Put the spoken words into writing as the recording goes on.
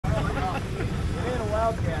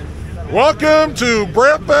Welcome to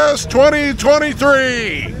Braapfest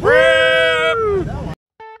 2023. Woo!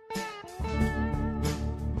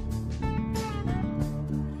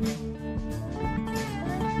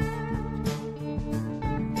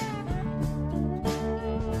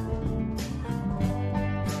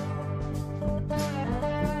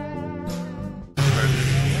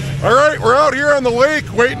 All right, we're out here on the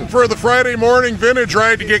lake waiting for the Friday morning vintage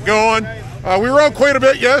ride to get going. We were out quite a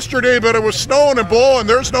bit yesterday, but it was snowing and blowing.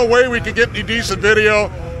 There's no way we could get any decent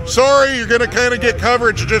video. Sorry, you're going to kind of get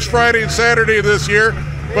coverage just Friday and Saturday this year,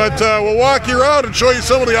 but we'll walk you around and show you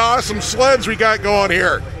some of the awesome sleds we got going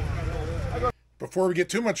here. Before we get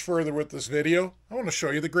too much further with this video, I want to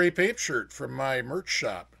show you the gray pape shirt from my merch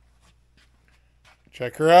shop.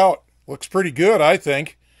 Check her out. Looks pretty good, I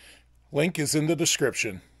think. Link is in the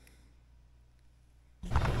description.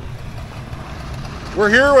 We're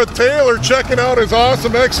here with Taylor checking out his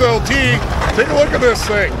awesome XLT. Take a look at this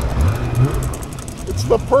thing. It's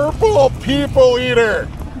the Purple People Eater.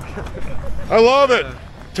 I love it.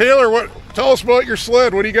 Taylor, tell us about your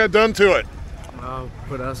sled. What do you got done to it?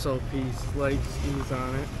 Put SLP sled skis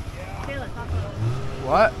on it. Taylor, talk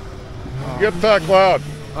what? You have to talk loud.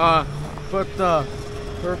 Put the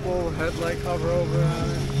purple headlight cover over on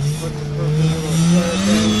it. Put the purple little sled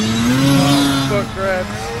thing. Foot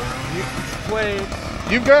grips. Plates.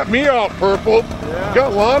 You've got me out purple. Yeah. You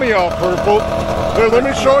got Lonnie out purple. Here, let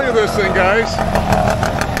me show you this thing, guys.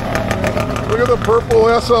 Look at the purple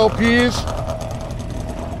SLPs.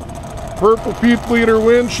 Purple People Eater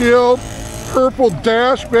windshield. Purple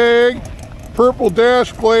dash bag. Purple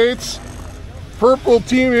dash plates. Purple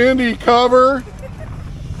Team Indy cover.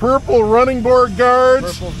 Purple running board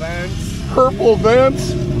guards. Purple vents. Purple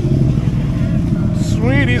vents.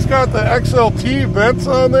 Sweet, he's got the XLT vents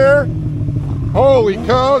on there. Holy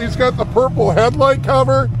cow, he's got the purple headlight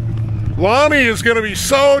cover. Lonnie is going to be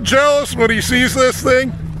so jealous when he sees this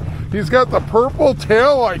thing. He's got the purple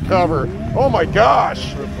taillight cover. Oh my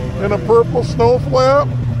gosh. And a purple snow flap.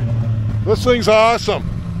 This thing's awesome.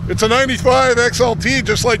 It's a 95 XLT,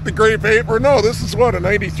 just like the gray paper. No, this is what, a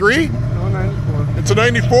 93? No, 94. It's a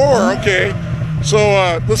 94, okay.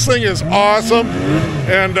 So this thing is awesome.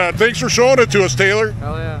 And thanks for showing it to us, Taylor.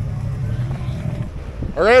 Hell yeah.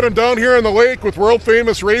 All right, I'm down here on the lake with world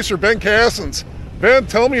famous racer Ben Cassens. Ben,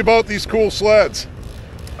 tell me about these cool sleds.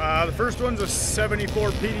 The first one's a 74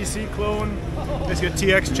 PDC clone. It's got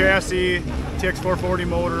TX chassis, TX 440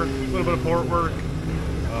 motor, a little bit of port work.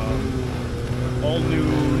 All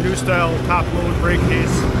new style top load brake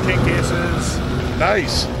case, tank cases.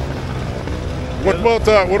 Nice. What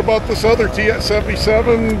about this other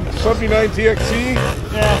 77, 79 TXC?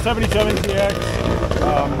 Yeah, 77 TX.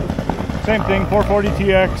 Same thing, 440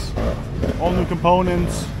 TX, all new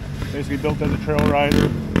components, basically built as a trail rider.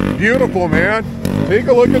 Beautiful, man. Take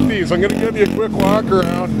a look at these. I'm going to give you a quick walk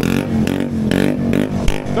around.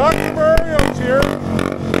 Dr. Mario's here.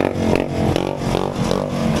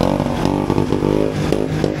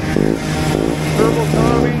 Turbo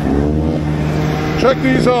Tommy. Check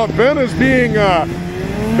these out. Ben is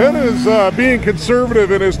being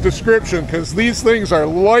conservative in his description because these things are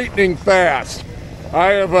lightning fast.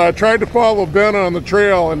 I have tried to follow Ben on the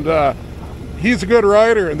trail, and he's a good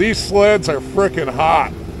rider, and these sleds are freaking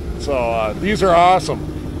hot. So these are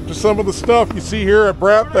awesome. Just some of the stuff you see here at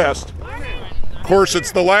Braapfest. Of course,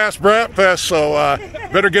 it's the last Braapfest, so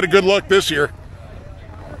better get a good look this year.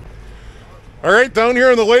 All right, down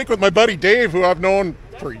here on the lake with my buddy Dave, who I've known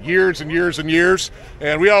for years and years and years,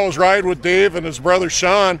 and we always ride with Dave and his brother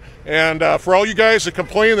Sean. And for all you guys that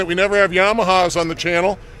complain that we never have Yamahas on the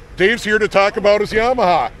channel, Dave's here to talk about his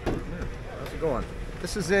Yamaha. How's it going?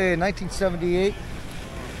 This is a 1978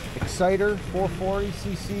 Exciter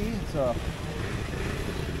 440cc. It's a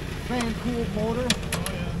fan-cooled motor.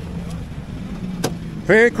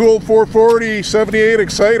 Fan-cooled 440 78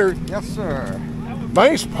 Exciter. Yes, sir.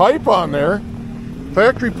 Nice pipe on there.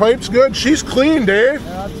 Factory pipe's good. She's clean, Dave.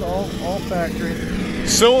 Yeah, it's all factory.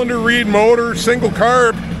 Cylinder reed motor, single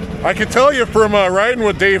carb. I can tell you from riding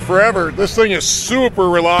with Dave forever, this thing is super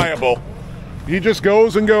reliable. He just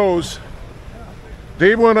goes and goes.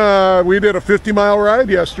 Dave, we did a 50-mile ride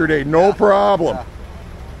yesterday, no problem. Yeah.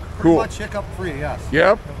 Cool. Pretty much hiccup free, yes.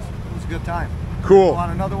 Yep. It was a good time. Cool.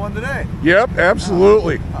 Want another one today? Yep,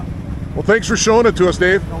 absolutely. Well, thanks for showing it to us,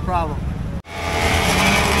 Dave. No problem.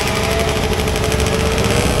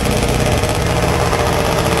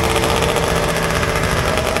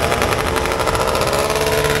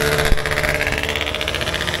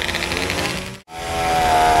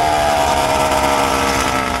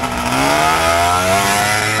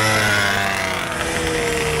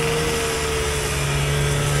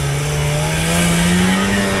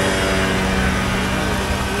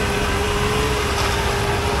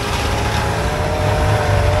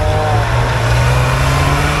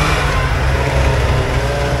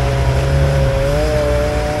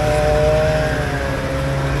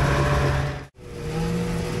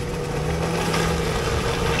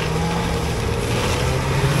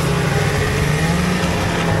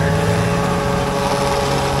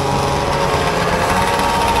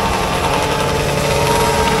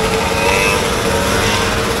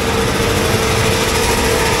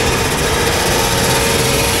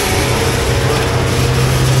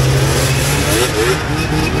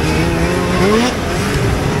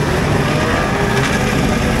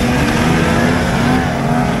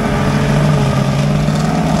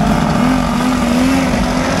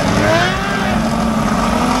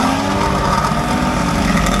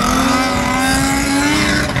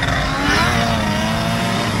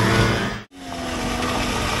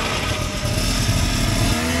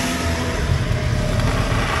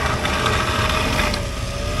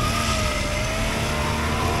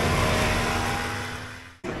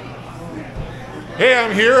 Hey,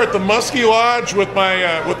 I'm here at the Muskie Lodge with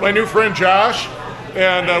my new friend Josh,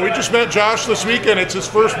 and we just met Josh this weekend. It's his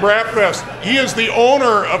first Braapfest. He is the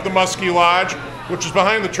owner of the Muskie Lodge, which is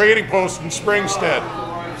behind the trading post in Springstead.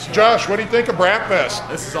 So Josh, what do you think of Braapfest?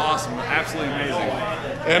 This is awesome, absolutely amazing.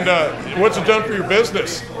 And what's it done for your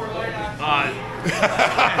business?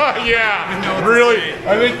 Yeah, really.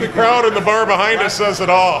 I think the crowd in the bar behind us says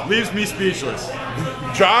it all. Leaves me speechless.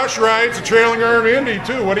 Josh rides a trailing arm Indy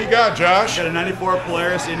too. What do you got, Josh? Got a 94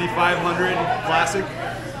 Polaris Indy 500 Classic.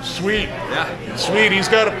 Sweet. Yeah. Sweet. He's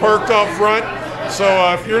got it parked out front. So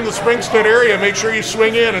if you're in the Springstead area, make sure you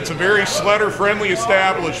swing in. It's a very sledder-friendly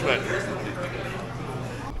establishment.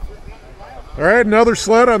 All right, another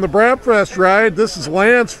sled on the Braapfest ride. This is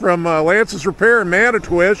Lance from Lance's Repair in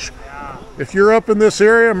Manitowish. If you're up in this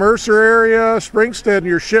area, Mercer area, Springstead, and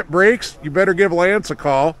your ship breaks, you better give Lance a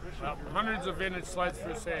call. Hundreds of vintage sleds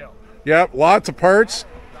for sale. Yep, lots of parts.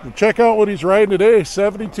 Check out what he's riding today,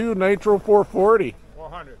 72 Nitro 440.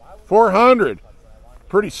 400. 400.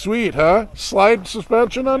 Pretty sweet, huh? Slide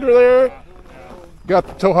suspension under there. Got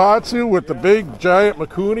the Tohatsu with the big giant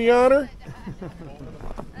Mikuni on her.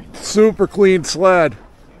 Super clean sled.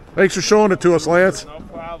 Thanks for showing it to us, Lance. No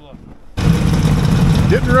problem.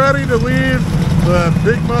 Getting ready to leave the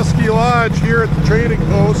Big Muskie Lodge here at the trading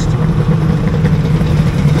post.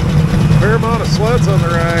 Fair amount of sleds on the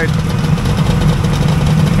ride.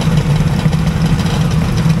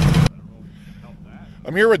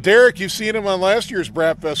 I'm here with Derek. You've seen him on last year's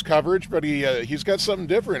Braapfest coverage, but he's got something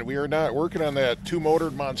different. We are not working on that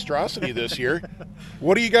two-motored monstrosity this year.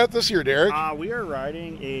 What do you got this year, Derek? We are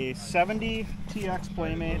riding a 70 TX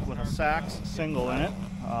Playmate with a Sachs single in it.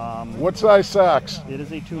 What size Sachs? It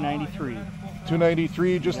is a 293.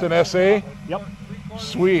 293, just an SA? Yep.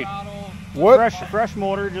 Sweet. What? Fresh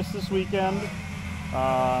motor just this weekend.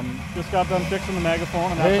 Just got done fixing the megaphone.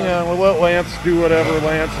 And Hang on, we'll let Lance do whatever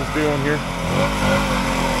Lance is doing here.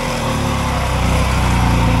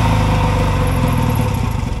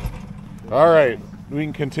 All right, we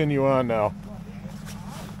can continue on now.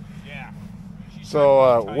 Yeah.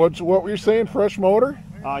 So, what were you saying? Fresh motor?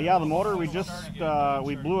 Yeah, the motor we just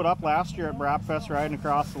we blew it up last year at Braapfest riding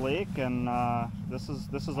across the lake, and this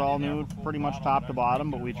is all new, pretty much top to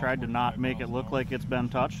bottom. But we tried to not make it look like it's been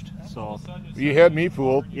touched. So You had me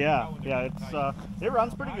fooled. yeah, it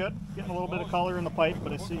runs pretty good. Getting a little bit of color in the pipe,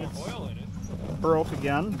 but I see it's broke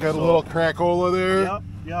again. Got a little crackola there.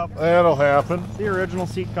 Yep. That'll happen. The original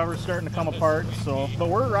seat cover's starting to come apart. So, but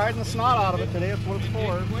we're riding the snot out of it today. It's what it's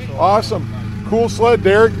for. So. Awesome. Cool sled,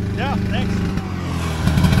 Derek. Yeah, thanks.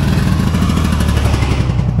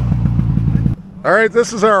 All right,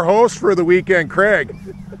 this is our host for the weekend, Craig.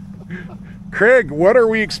 Craig, what are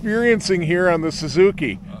we experiencing here on the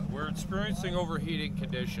Suzuki? We're experiencing overheating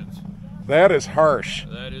conditions. That is harsh.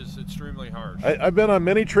 That is extremely harsh. I've been on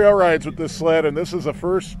many trail rides with this sled, and this is the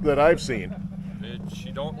first that I've seen.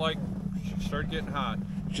 She started getting hot.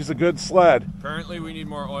 She's a good sled. Apparently we need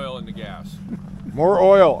more oil in the gas. More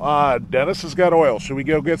oil. Dennis has got oil. Should we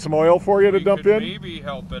go get some oil for you to dump in? Maybe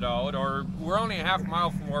help it out, or we're only a half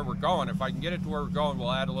mile from where we're going. If I can get it to where we're going,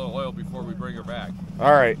 we'll add a little oil before we bring her back.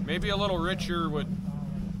 All right. Maybe a little richer would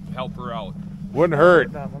help her out. Wouldn't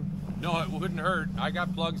hurt. No, it wouldn't hurt. I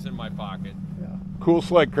got plugs in my pocket. Cool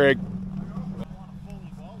sled, Craig.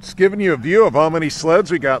 Just giving you a view of how many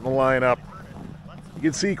sleds we got in the lineup. You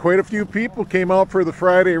can see quite a few people came out for the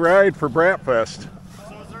Friday ride for Braapfest.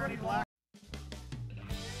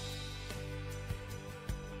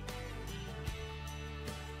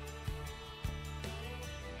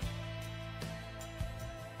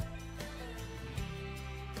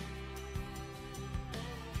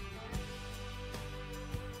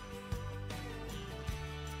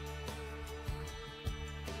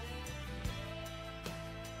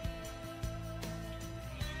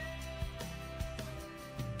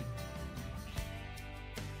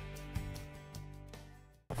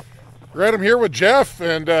 Right, I'm here with Jeff,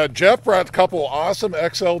 and Jeff brought a couple awesome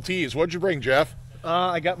XLTs. What'd you bring, Jeff?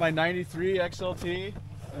 I got my 93 XLT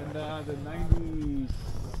and the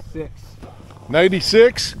 96.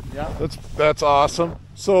 96? Yeah. That's awesome.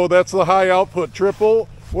 So that's the high output triple.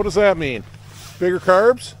 What does that mean? Bigger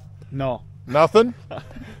carbs? No. Nothing?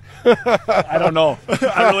 I don't know.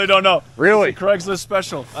 I really don't know. Really? It's a Craigslist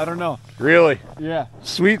special. I don't know. Really? Yeah.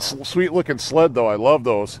 Sweet looking sled though. I love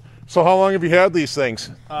those. So how long have you had these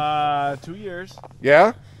things? 2 years.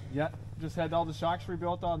 Yeah? Yeah. Just had all the shocks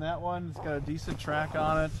rebuilt on that one. It's got a decent track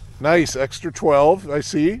on it. Nice. Extra 12, I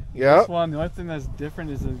see. Yeah. This one, the only thing that's different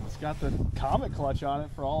is it's got the Comet clutch on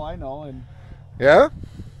it for all I know. And yeah?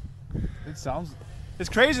 it's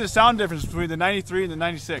crazy the sound difference between the 93 and the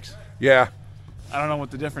 96. Yeah. I don't know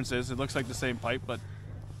what the difference is. It looks like the same pipe, but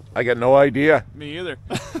I got no idea. me either.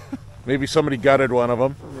 Maybe somebody gutted one of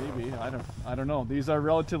them. Maybe. I don't know. These are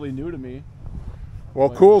relatively new to me. Well,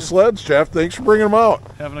 cool sleds, Jeff. Thanks for bringing them out.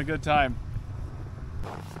 Having a good time.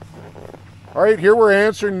 All right, here we're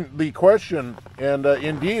answering the question, and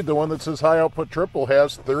indeed, the one that says high output triple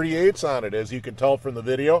has 38s on it, as you can tell from the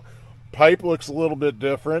video. Pipe looks a little bit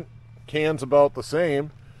different. Can's about the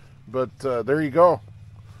same, but there you go.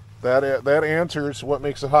 That answers what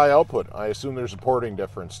makes a high output. I assume there's a porting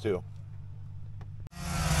difference too.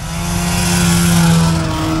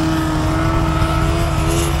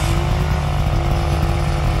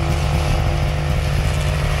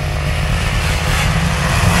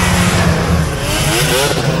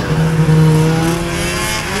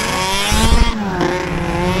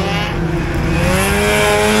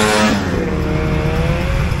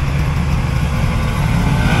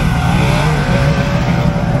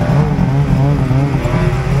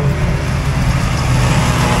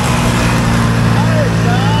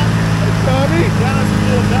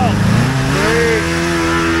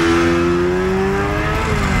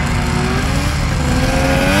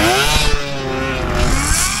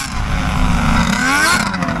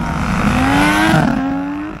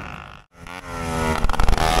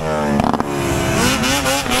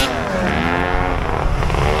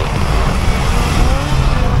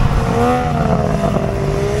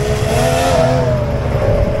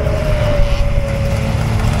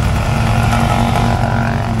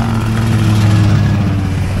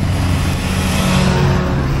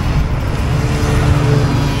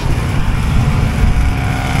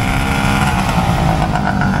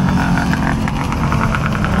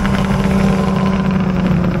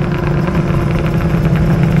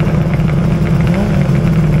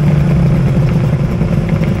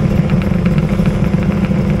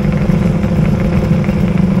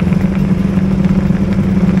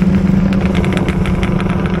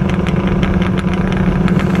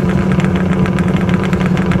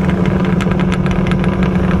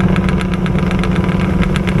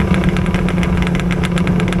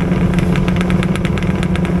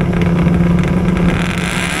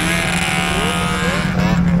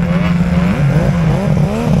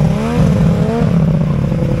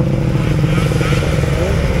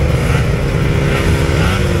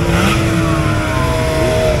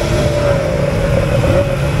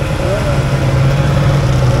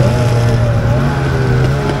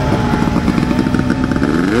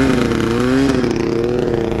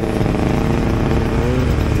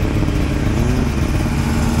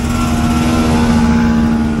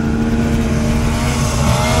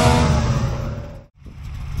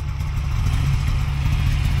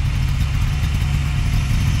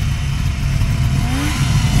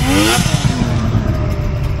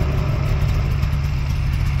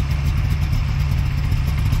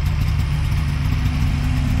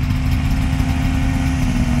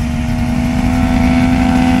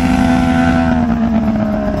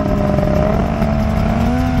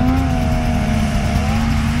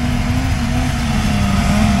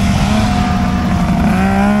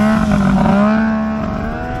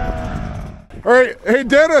 All right, hey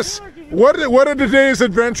Dennis, what did today's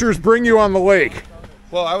adventures bring you on the lake?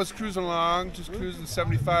 Well, I was cruising along, just cruising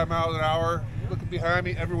 75 miles an hour, looking behind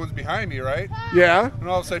me. Everyone's behind me, right? Yeah. And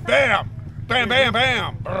all of a sudden, bam, bam, bam,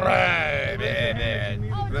 bam. And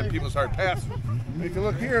then people start passing. And if you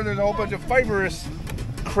look here, there's a whole bunch of fibrous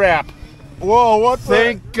crap. Whoa, what the?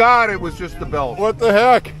 Thank God it was just the belt. What the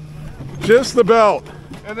heck? Just the belt.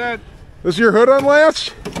 And then... Is your hood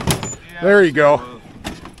unlatched? Yeah, there you go.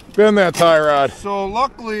 Bend that tie rod. So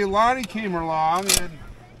luckily, Lonnie came along and...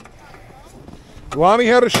 Lonnie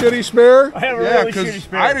had a shitty spare? I have a really shitty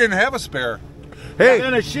spare. I didn't have a spare. Hey,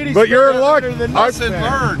 but you're in luck.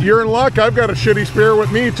 You're in luck. I've got a shitty spare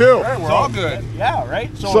with me too. Right, we're all good. Yeah,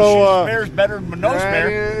 right. So, So, spare's better than no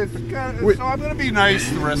spare. So I'm gonna be nice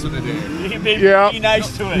the rest of the day. Yeah. Be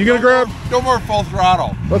nice to it. You gonna grab? No more full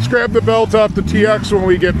throttle. Let's grab the belt off the TX when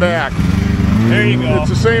we get back. There you go. It's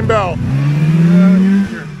the same belt.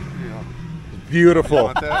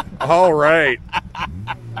 Beautiful. All right.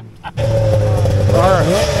 All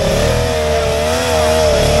right.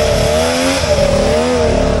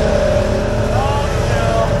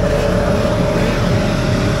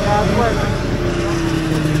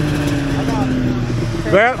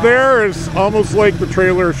 That there is almost like the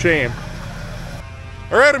trailer of shame.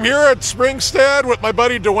 All right, I'm here at Springstead with my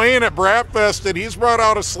buddy Dwayne at Braapfest, and he's brought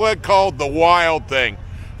out a sled called the Wild Thing.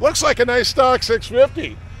 Looks like a nice stock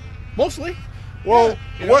 650. Mostly. Well,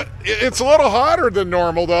 yeah, what? It's a little hotter than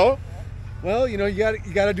normal, though. Well, you know, you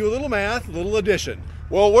got to do a little math, a little addition.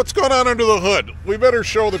 Well, what's going on under the hood? We better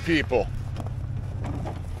show the people.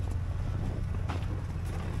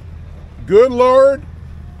 Good Lord.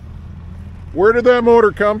 Where did that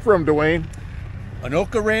motor come from, Dwayne?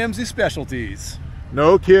 Anoka Ramsey Specialties.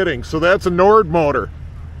 No kidding. So that's a Nord motor.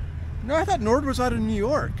 No, I thought Nord was out of New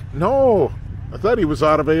York. No, I thought he was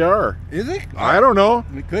out of AR. Is he? I don't know.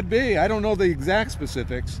 It could be. I don't know the exact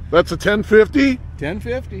specifics. That's a 1050?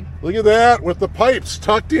 1050. Look at that, with the pipes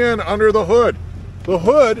tucked in under the hood. The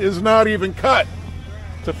hood is not even cut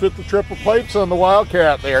to fit the triple pipes on the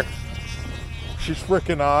Wildcat there. She's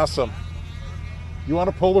freaking awesome. You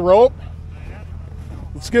want to pull the rope?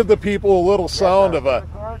 Let's give the people a little sound of a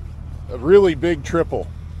really big triple.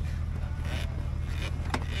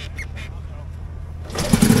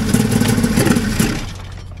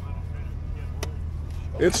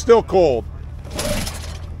 It's still cold.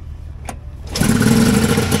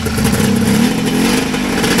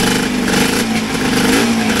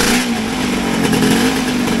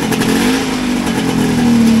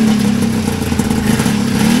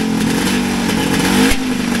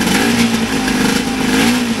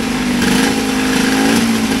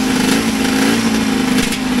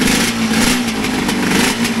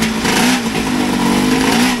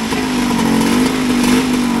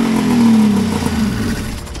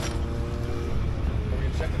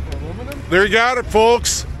 There you got it,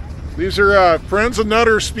 folks. These are Friends of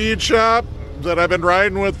Nutter Speed Shop that I've been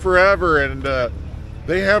riding with forever, and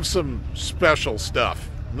they have some special stuff.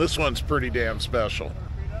 This one's pretty damn special.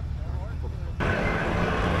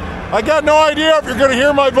 I got no idea if you're going to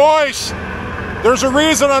hear my voice. There's a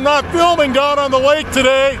reason I'm not filming down on the lake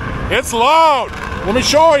today. It's loud. Let me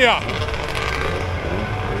show you.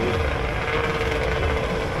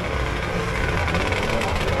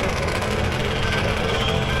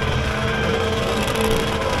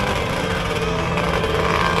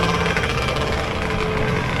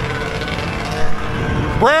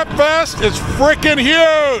 Braapfest is freaking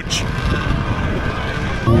huge!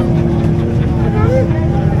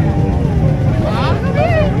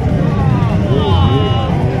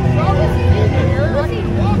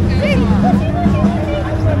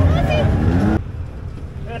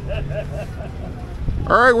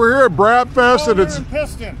 Alright, we're here at Braapfest and it's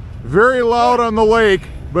very loud on the lake,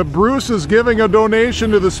 but Bruce is giving a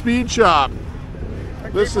donation to the speed shop.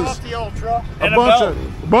 This is a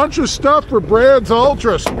bunch of stuff for Brad's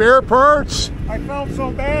Ultra, spare parts. I felt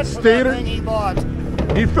so bad for Stator. that thing he bought.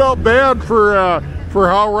 He felt bad for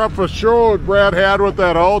how rough a show Brad had with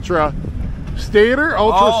that Ultra. Stator,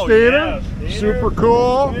 Ultra Stator, yeah, super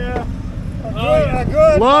cool. Yeah.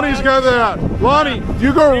 Good. Lonnie's got that. Lonnie,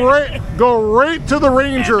 you go right to the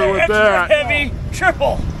Ranger with that. Extra heavy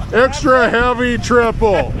triple. Extra heavy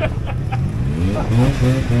triple.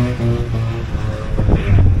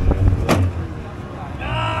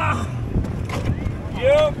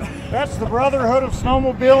 Yep. That's the Brotherhood of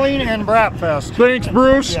Snowmobiling and Braapfest. Thanks,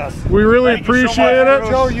 Bruce. Yes. We really appreciate it.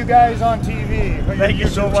 Show you guys on TV. Thank you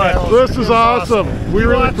so much. This is awesome. We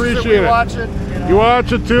really appreciate it. Watch it. You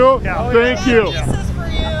watch it too? Yeah. Thank you.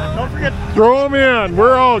 Don't forget, Throw them in.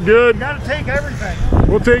 We're all good. you gotta take everything.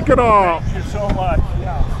 We'll take it all. Thank you so much.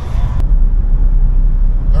 Yeah.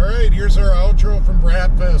 All right, here's our outro from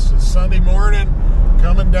Braapfest. It's Sunday morning,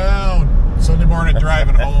 coming down. Sunday morning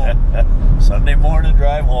driving home. Sunday morning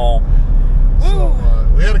drive home. So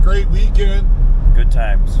we had a great weekend. Good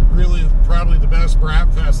times. Really, probably the best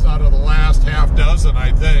Braapfest out of the last half dozen,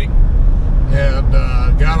 I think. And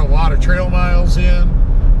got a lot of trail miles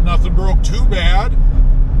in. Nothing broke too bad.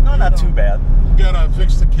 No, not too bad. Gotta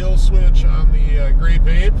fix the kill switch on the Grape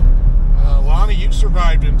Ape. Lonnie, you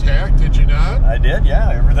survived intact, did you not? I did, yeah.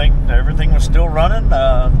 Everything was still running.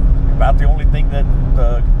 About the only thing that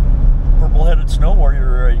purple-headed snow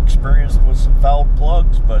warrior experienced was some fouled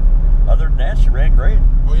plugs, but other than that, she ran great.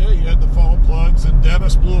 Oh yeah, you had the fouled plugs, and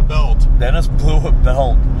Dennis blew a belt. Dennis blew a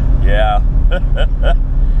belt, yeah.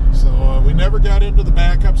 So we never got into the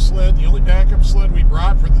backup sled. The only backup sled we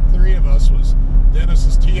brought for the three of us was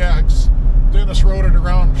Dennis's TX. Dennis rode it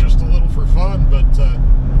around just a little for fun, but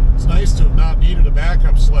it's nice to have not needed a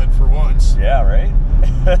backup sled for once. Yeah, right.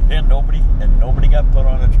 and nobody got put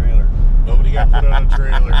on a trailer. Nobody got put on a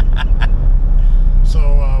trailer.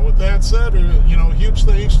 So with that said, huge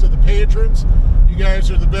thanks to the patrons. You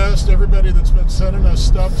guys are the best. Everybody that's been sending us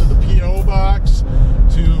stuff to the P.O. box,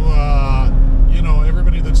 to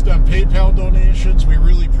everybody that's done PayPal donations. We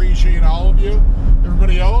really appreciate all of you.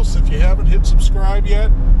 Everybody else, if you haven't hit subscribe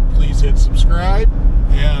yet, please hit subscribe.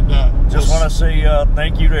 And just want to say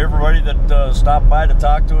thank you to everybody that stopped by to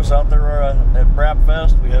talk to us out there at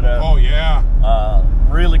Braapfest. We had a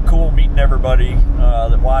really cool meeting everybody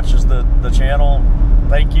that watches the channel.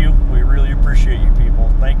 Thank you. We really appreciate you people.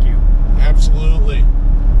 Thank you. Absolutely.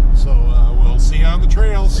 So we'll see you on the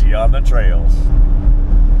trails. See you on the trails. trails.